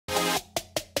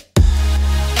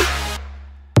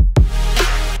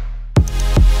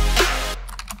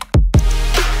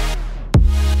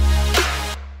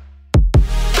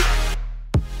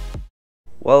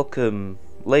Welcome,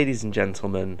 ladies and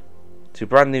gentlemen, to a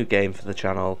brand new game for the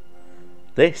channel.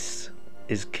 This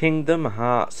is Kingdom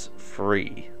Hearts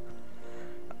 3.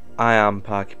 I am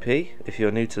Parky P. If you're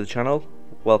new to the channel,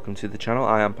 welcome to the channel.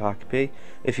 I am Parky P.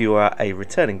 If you are a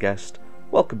returning guest,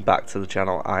 welcome back to the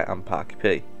channel. I am Parky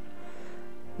P.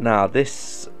 Now,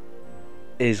 this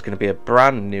is going to be a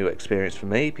brand new experience for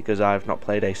me because I've not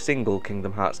played a single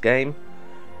Kingdom Hearts game.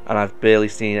 And I've barely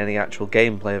seen any actual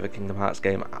gameplay of a Kingdom Hearts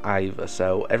game either,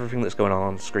 so everything that's going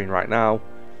on the screen right now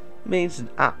means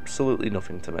absolutely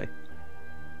nothing to me.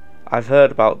 I've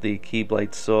heard about the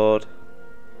Keyblade sword,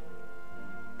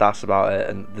 that's about it,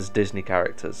 and there's Disney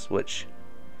characters, which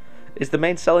is the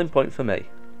main selling point for me.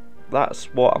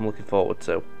 That's what I'm looking forward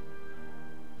to.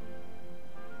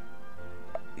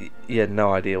 You had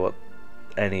no idea what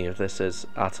any of this is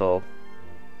at all.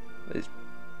 It's,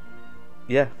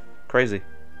 yeah, crazy.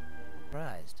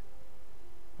 Surprised?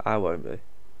 I won't be.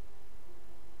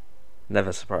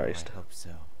 Never surprised. I hope so.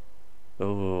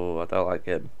 Oh, I don't like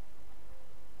him.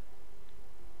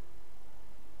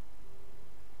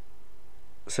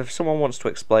 So if someone wants to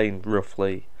explain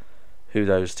roughly who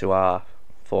those two are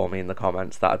for me in the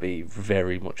comments, that'd be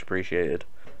very much appreciated.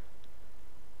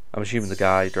 I'm assuming the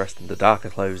guy dressed in the darker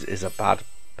clothes is a bad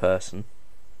person.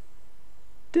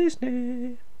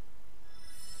 Disney!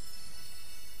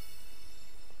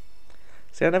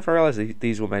 See, I never realised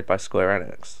these were made by Square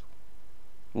Enix.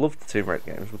 Loved the Tomb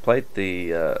Raider games. We played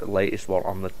the latest one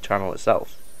on the channel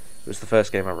itself. It was the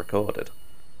first game I recorded.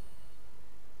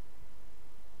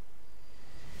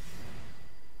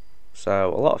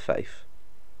 So, a lot of faith.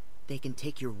 They can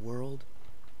take your world.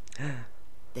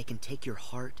 They can take your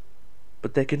heart.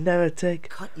 But they can never take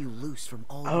Cut you loose from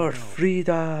all our you know.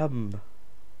 freedom.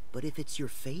 But if it's your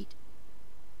fate,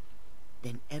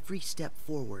 then every step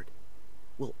forward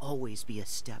will always be a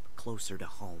step closer to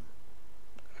home.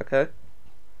 Okay.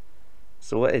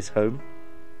 So what is home?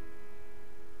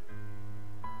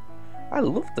 I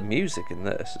love the music in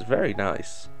this. It's very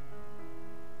nice.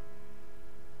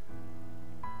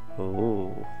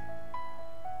 Oh.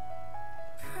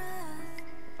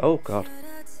 Oh god.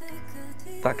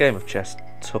 That game of chess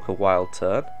took a wild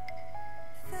turn.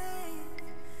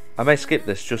 I may skip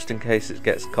this just in case it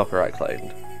gets copyright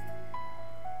claimed.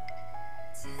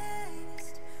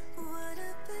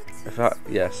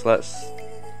 Yes, let's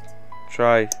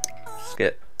try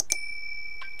skip.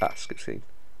 Skip scene.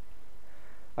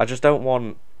 I just don't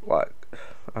want, like,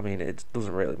 I mean, it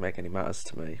doesn't really make any matters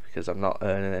to me because I'm not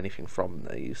earning anything from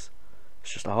these.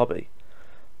 It's just a hobby.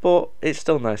 But it's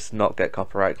still nice to not get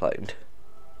copyright claimed.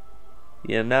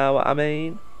 You know what I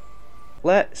mean?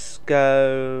 Let's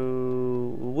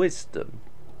go wisdom.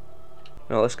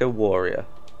 No, let's go warrior.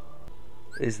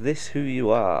 Is this who you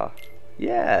are?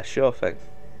 Yeah, sure thing.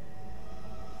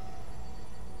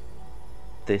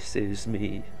 This is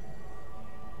me.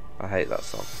 I hate that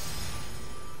song.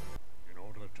 In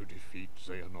order to defeat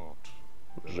Xehanort,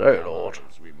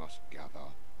 we must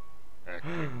gather,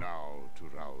 acting now to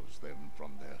rouse them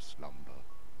from their slumber.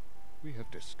 We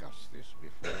have discussed this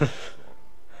before.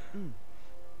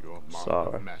 Your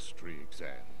Mark of Mastery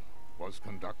exam was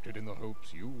conducted in the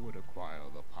hopes you would acquire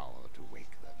the power to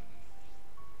wake them.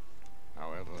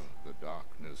 However, the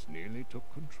darkness nearly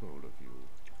took control of you.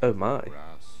 Oh my. The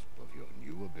grasp of your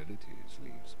new abilities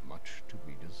leaves much to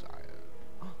be desired.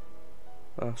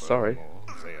 Oh, sorry. Furthermore,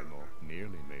 Xehanort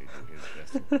nearly made you his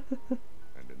vessel,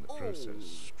 and in the process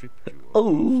stripped you of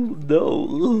Oh most of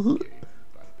no. the gained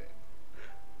by them.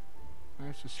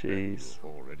 I suspect you've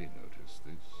already noticed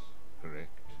this,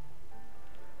 correct?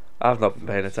 I've not been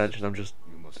paying attention, I'm just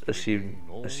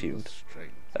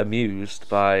amused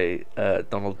by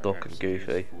Donald Duck and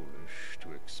Goofy. It is foolish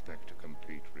to expect a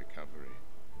complete recovery,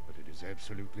 but it is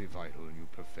absolutely vital you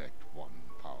perfect one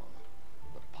power.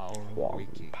 The power of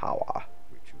waking,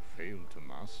 which you failed to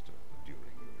master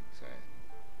during your exam.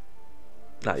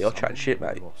 Nah, you're chatting shit,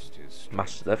 mate. Lost his strength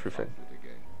Mastered and everything. found it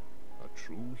again. A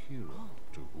true hero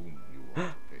to whom you ought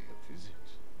to pay a visit.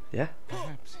 Yeah?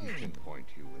 Perhaps he can point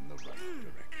you in the right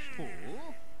direction.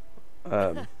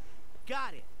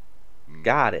 Got it.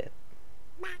 Got it.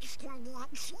 You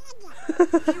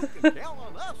can count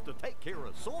on us to take care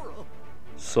of Sora.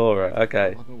 Sora,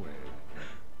 okay. By the way,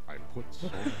 I put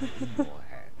Sora in your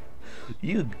hand.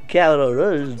 You count on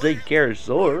us to take care of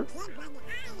Sora.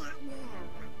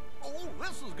 Oh,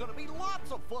 this is gonna be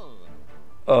lots of fun.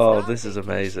 Oh, this is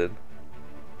amazing.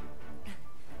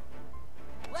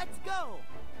 Let's go.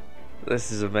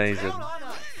 This is amazing. Count on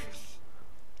us.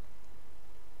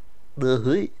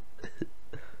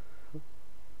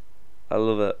 I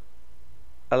love it.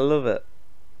 I love it.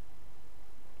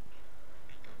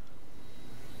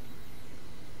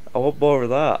 I want more of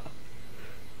that.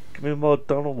 Give me more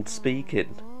Donald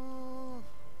speaking.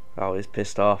 Oh, he's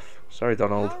pissed off. Sorry,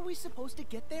 Donald. How are we supposed to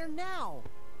get there now?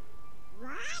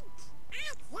 What?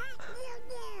 I thought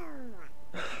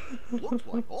you knew. Looks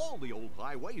like all the old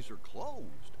highways are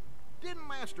closed. Didn't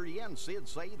Master Yen Sid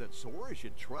say that Sora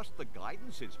should trust the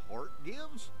guidance his heart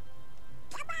gives?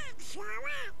 Come on, Sora.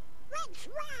 Which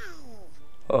way?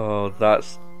 Oh,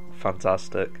 that's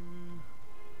fantastic.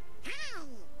 Hey,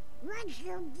 would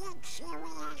you get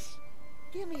serious?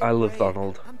 Give me a I love break.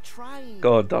 Donald. I'm trying.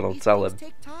 Go on, Donald, These tell things him.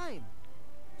 Take time.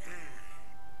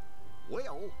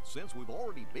 Well, since we've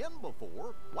already been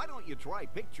before, why don't you try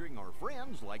picturing our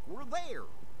friends like we're there?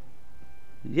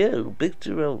 Yo,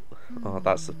 picture of... Oh,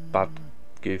 that's a bad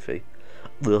Goofy.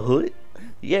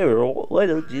 Yeah, why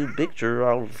don't you picture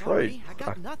our friend? Sorry, I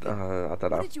got nothing. I don't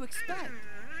What know. did you expect?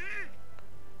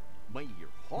 May your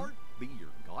heart be your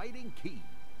guiding key.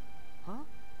 Huh?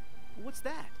 What's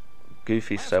that?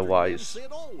 Goofy's so Master Yen wise.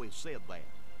 Sid always said that,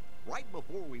 right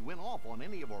before we went off on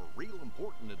any of our real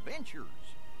important adventures.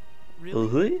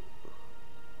 Really?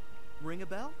 Ring a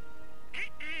bell?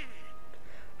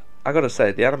 I gotta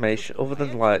say, the animation, other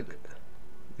than like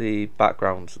the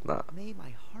backgrounds and that, May my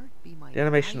heart be my the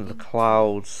animation of the guiding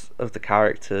clouds, of the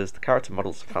character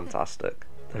models are fantastic.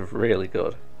 They're really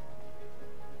good.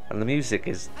 And the music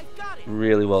is key. I got it.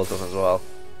 really well done as well.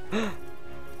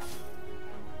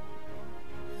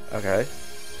 Okay.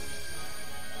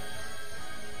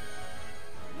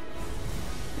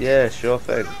 Yeah, sure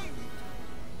thing.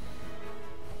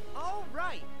 All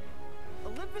right.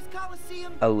 Olympus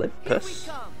Coliseum. Olympus?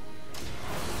 Here we come.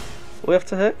 We have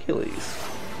to Hercules.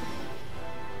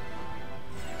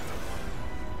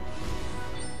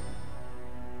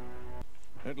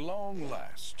 At long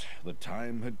last, the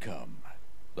time had come.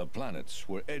 The planets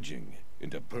were edging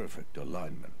into perfect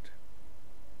alignment.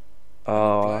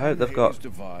 Oh, I hope they've got... Hades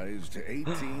devised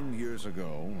 18 years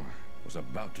ago was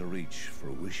about to reach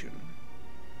fruition.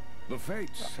 The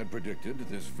Fates had predicted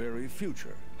this very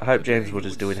future. I hope The James day Wood he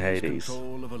is would doing seize Hades.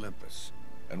 Control of Olympus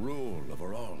and rule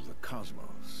over all the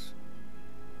cosmos.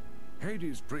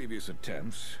 Hades' previous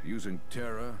attempts using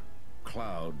Terra,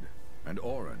 Cloud, and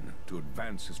Orin to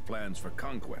advance his plans for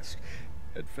conquest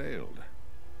had failed.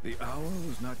 The hour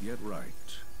was not yet right.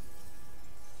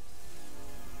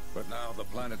 But now the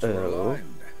planets were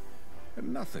aligned,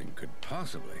 and nothing could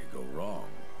possibly go wrong.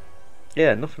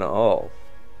 Yeah, nothing at all.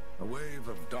 A wave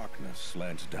of darkness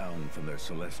slants down from their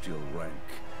celestial rank,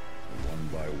 and one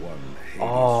by one, Hades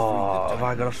Oh, freed the have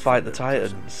I got to Titans fight from the their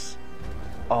prison. Titans?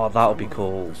 Oh, that would be Some of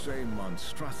cool. The same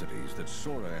monstrosities that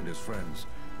Sora and his friends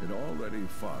had already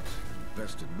fought and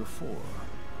bested before.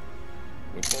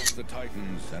 With both the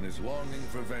Titans and his longing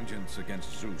for vengeance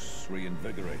against Zeus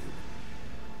reinvigorated,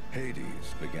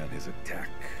 Hades began his attack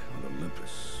on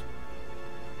Olympus.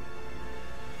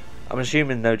 I'm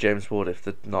assuming no James Wood if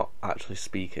they're not actually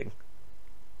speaking.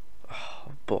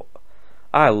 But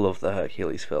I love the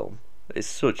Hercules film. It's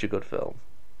such a good film.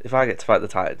 If I get to fight the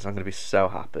Titans, I'm going to be so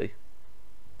happy.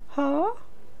 Huh?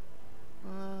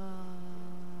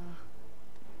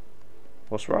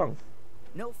 What's wrong?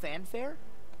 No fanfare?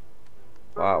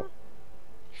 Wow.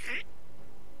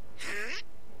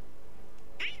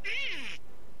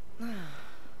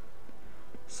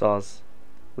 Soz.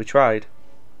 We tried.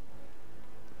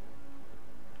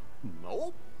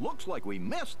 Nope. Looks like we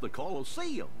missed the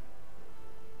Colosseum.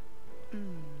 I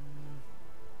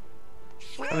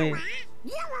mean,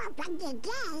 You opened the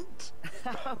gate.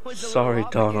 I was a Sorry, little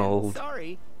off again. Donald.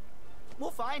 Sorry.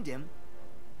 We'll find him.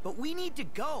 But we need to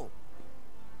go.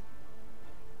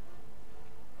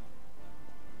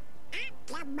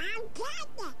 The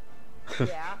mountain.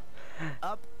 Yeah.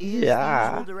 Up is Yeah.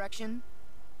 the usual direction.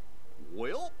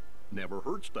 Well, never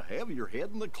hurts to have your head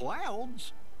in the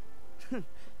clouds.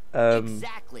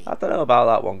 Exactly. I don't know about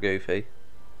that one, Goofy.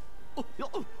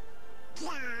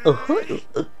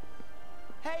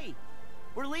 Hey,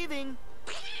 we're leaving.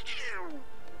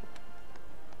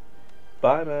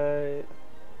 Bye, mate.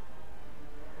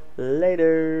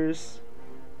 Laters.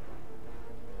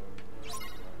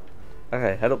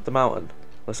 Okay, head up the mountain.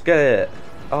 Let's get it.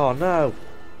 Oh no.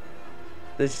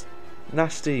 There's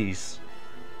nasties.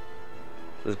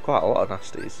 There's quite a lot of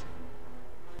nasties.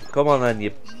 Come on then,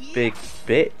 you big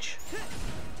bitch.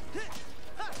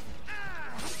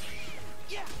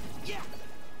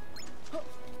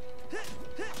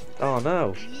 Oh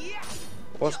no.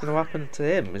 What's going to happen to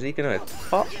him? Is he going to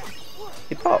pop?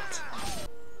 He popped.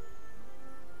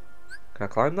 Can I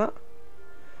climb that?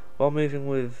 While moving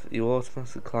with, you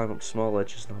automatically climb up small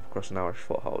ledges and hop across narrow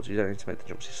footholds. You don't need to make the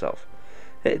jumps yourself.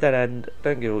 Hit a dead end,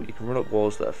 don't give up, you can run up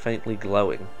walls that are faintly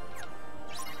glowing.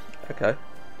 Okay.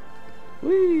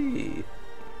 Whee!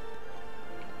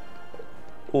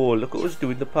 Oh, look at us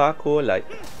doing the parkour like.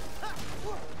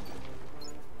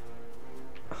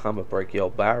 I'ma break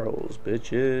your barrels,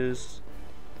 bitches.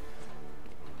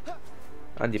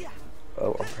 And you.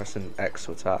 Oh, I'm pressing X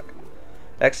to attack.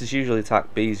 X is usually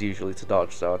attack, B is usually to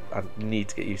dodge, so I need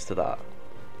to get used to that.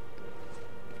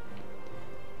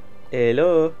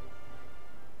 Hello.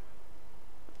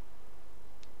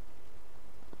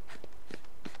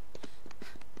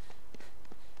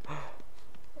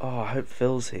 Oh, I hope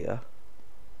Phil's here.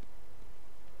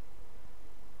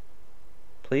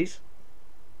 Please?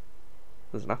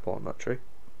 There's an apple on that tree.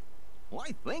 Well,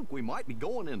 I think we might be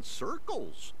going in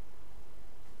circles.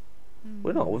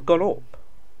 We're not, we've gone up.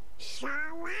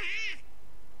 Sora?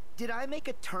 Did I make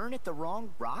a turn at the wrong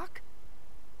rock?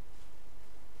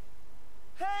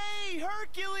 Hey,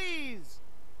 Hercules!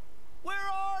 Where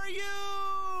are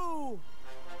you?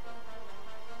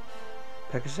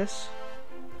 Pegasus?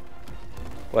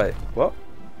 Wait, what?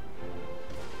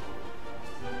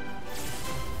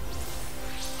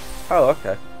 Oh,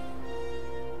 okay.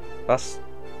 That's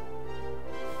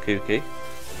kooky.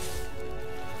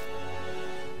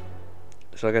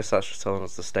 So I guess that's just telling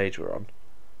us the stage we're on.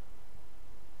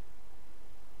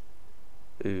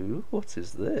 Ooh, what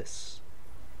is this?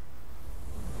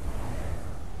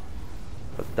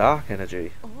 A dark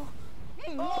energy.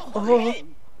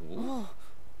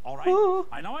 All right,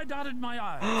 I know I dotted my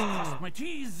I's, crossed my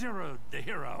T's, zeroed the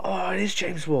hero. Oh, it is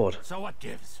James Ward. So what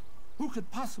gives? Who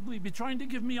could possibly be trying to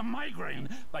give me a migraine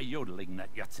by yodeling that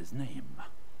Yutz's name?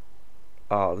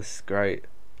 Oh, this is great.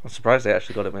 I'm surprised they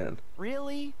actually got him in.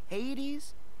 Really?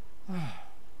 Hades?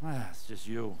 It's just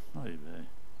you. Oy vey.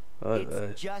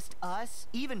 It's just us?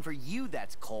 Even for you,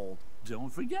 that's cold.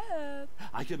 Don't forget,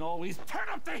 I can always turn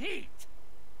up the heat.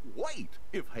 Wait,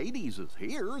 if Hades is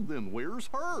here, then where's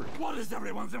her? What is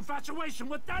everyone's infatuation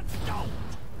with that stone?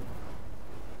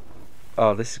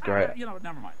 Oh, this is great. You know,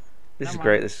 never mind. This is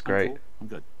great. This is great. I'm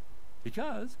good.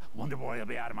 Because Wonder Boy will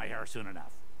be out of my hair soon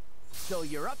enough. So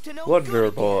you're up to no Wonder good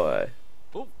again. Boy.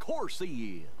 Of course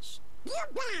he is. You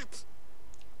bet.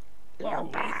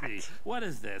 Oh, easy. What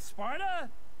is this, Sparta?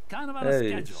 Kind of on a Hey,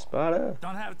 schedule. Sparta.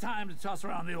 Don't have time to toss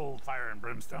around the old fire and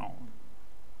brimstone.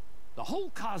 The whole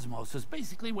cosmos is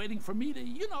basically waiting for me to,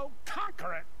 you know,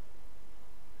 conquer it.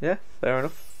 Yeah, fair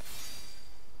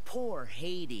enough. Poor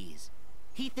Hades.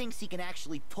 He thinks he can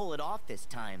actually pull it off this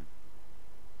time.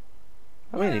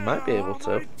 I mean, he might be able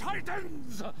Where are to. my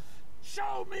Titans!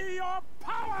 Show me your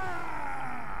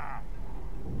power!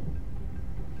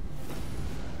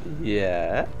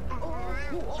 Yeah.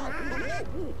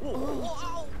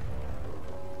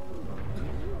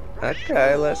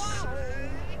 Okay, let's...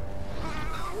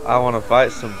 I want to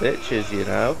fight some bitches, you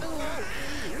know.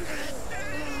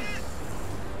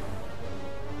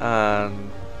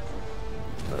 And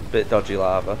a bit dodgy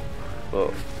lava,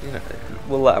 but you know,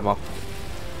 we'll let them off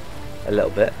a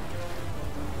little bit.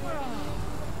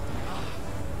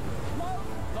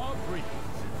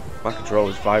 My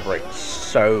controllers vibrate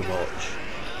so much.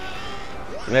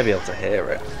 You may be able to hear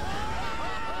it.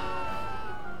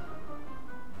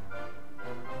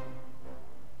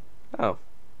 Oh.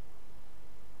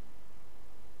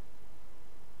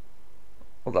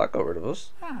 Well, that got rid of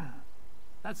us.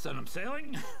 That sent him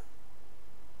sailing.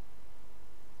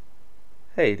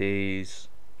 Hades.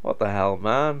 What the hell,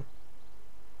 man?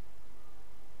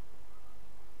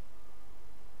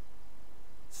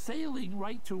 Sailing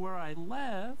right to where I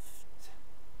left.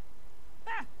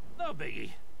 No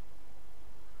biggie.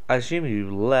 I assume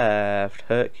you left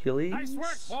Hercules? Nice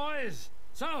work, boys.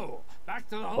 So, back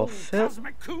to the whole Phil?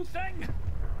 cosmic coup thing.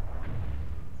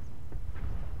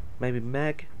 Maybe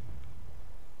Meg?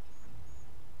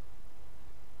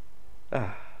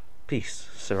 Ah, peace,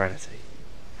 serenity.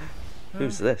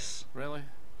 Who's this? Really?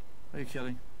 Are you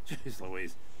kidding? Jeez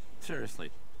Louise. Seriously,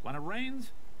 when it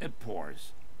rains, it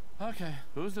pours. Okay,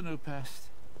 who's the new pest?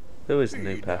 Who is the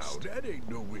new Hey, pest? Now, that ain't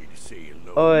no way to say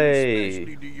hello, Oi.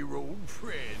 especially to your old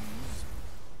friends.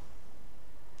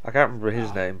 I can't remember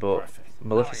his name, but Perfect. Now I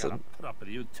Maleficent. gotta put up with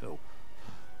you too.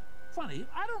 Funny,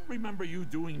 I don't remember you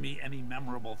doing me any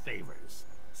memorable favors.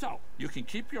 So, you can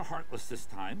keep your Heartless this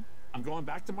time. I'm going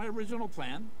back to my original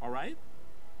plan, alright?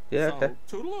 Yeah, So, okay.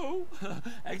 toodaloo.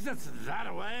 Exits that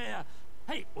away.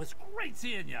 Hey, it was great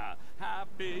seeing ya.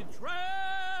 Happy trails!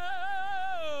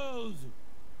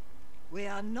 We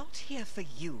are not here for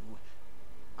you.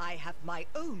 I have my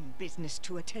own business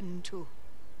to attend to.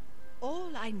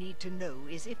 All I need to know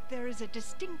is if there is a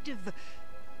distinctive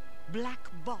black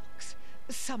box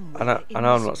somewhere I know in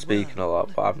I'm not this speaking a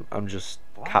lot, world. but I'm just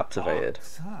Black captivated.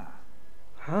 box, huh?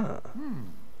 Huh.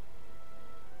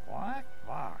 Black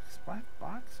box. Black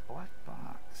box, black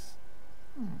box.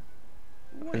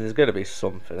 Wait, And there's got to be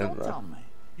something, don't isn't there? tell me.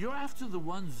 You're after the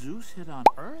one Zeus hit on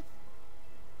Earth?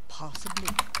 Possibly.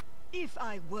 If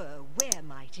I were, where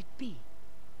might it be?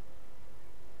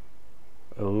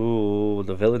 Oh,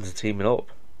 the villains are teaming up.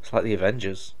 It's like the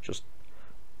Avengers, just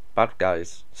bad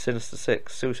guys. Sinister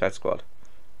Six, Suicide Squad.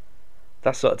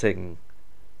 That sort of thing.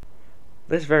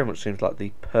 This very much seems like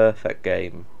the perfect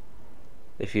game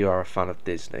if you are a fan of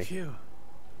Disney. Phew.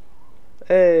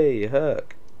 Hey,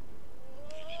 Herc.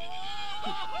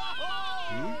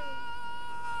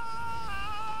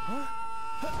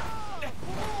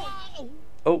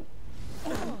 Oh.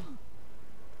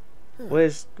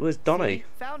 Where's Donnie?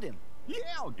 Found him. Yeah,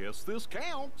 I guess this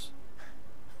counts.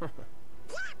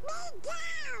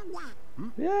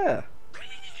 Yeah.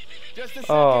 Just a second.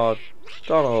 Oh,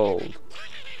 Donald.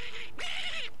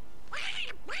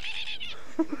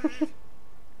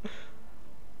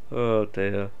 Oh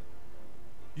dear.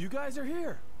 You guys are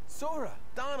here. Sora,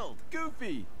 Donald,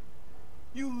 Goofy.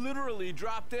 You literally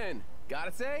dropped in.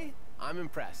 Gotta say, I'm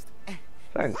impressed.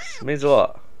 Thanks. Means a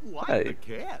lot. Like Hey. the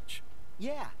catch.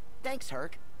 Yeah, thanks,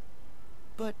 Herc.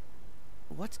 But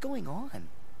what's going on?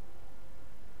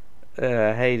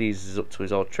 Hades is up to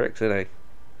his old tricks, isn't he?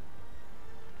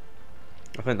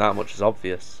 I think that much is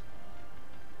obvious.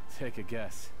 Take a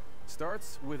guess.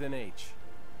 Starts with an H.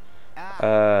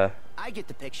 I get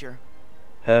the picture.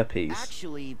 Herpes.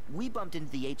 Actually, we bumped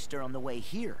into the H-Star on the way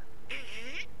here.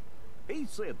 He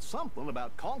said something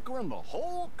about conquering the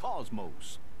whole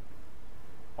cosmos.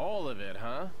 All of it,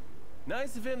 huh?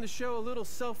 Nice of him to show a little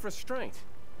self-restraint.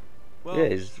 Well, Yeah,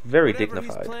 he's very whatever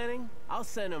dignified. he's planning, I'll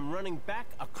send him running back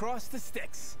across the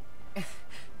sticks.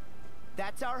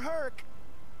 That's our Herc.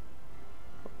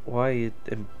 Why are you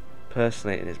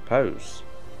impersonating his pose?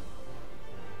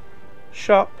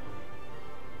 Shop.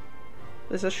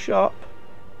 There's a shop.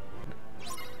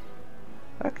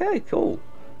 Okay, cool.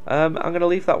 I'm going to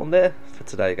leave that one there for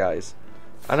today, guys.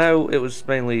 I know it was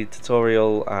mainly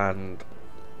tutorial and,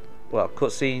 well,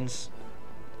 cutscenes,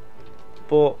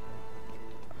 but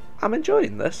I'm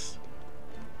enjoying this.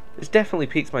 It's definitely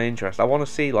piqued my interest. I want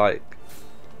to see, like,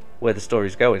 where the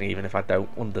story's going, even if I don't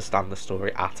understand the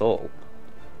story at all.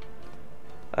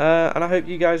 And I hope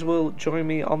you guys will join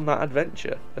me on that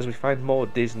adventure as we find more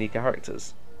Disney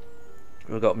characters.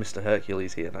 We've got Mr.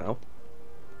 Hercules here now.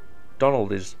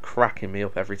 Donald is cracking me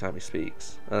up every time he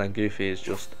speaks, and then Goofy is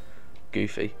just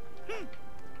Goofy.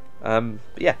 But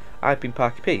yeah, I've been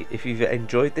Parky P. If you've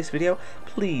enjoyed this video,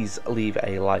 please leave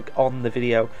a like on the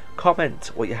video,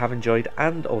 comment what you have enjoyed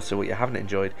and also what you haven't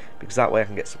enjoyed, because that way I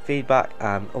can get some feedback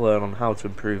and learn on how to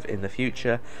improve in the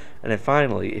future. And then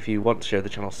finally, if you want to show the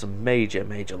channel some major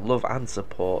love and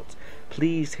support,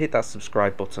 please hit that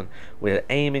subscribe button. We're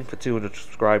aiming for 200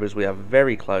 subscribers. We are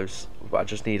very close, but I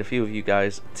just need a few of you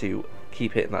guys to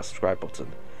keep hitting that subscribe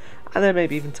button, and then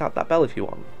maybe even tap that bell if you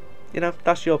want. You know,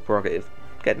 that's your prerogative.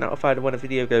 Get notified when a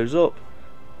video goes up,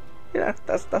 you know,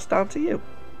 that's down to you.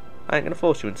 I ain't gonna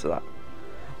force you into that.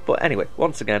 But anyway,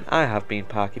 once again, I have been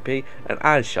Parky P, and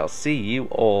I shall see you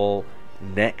all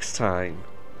next time.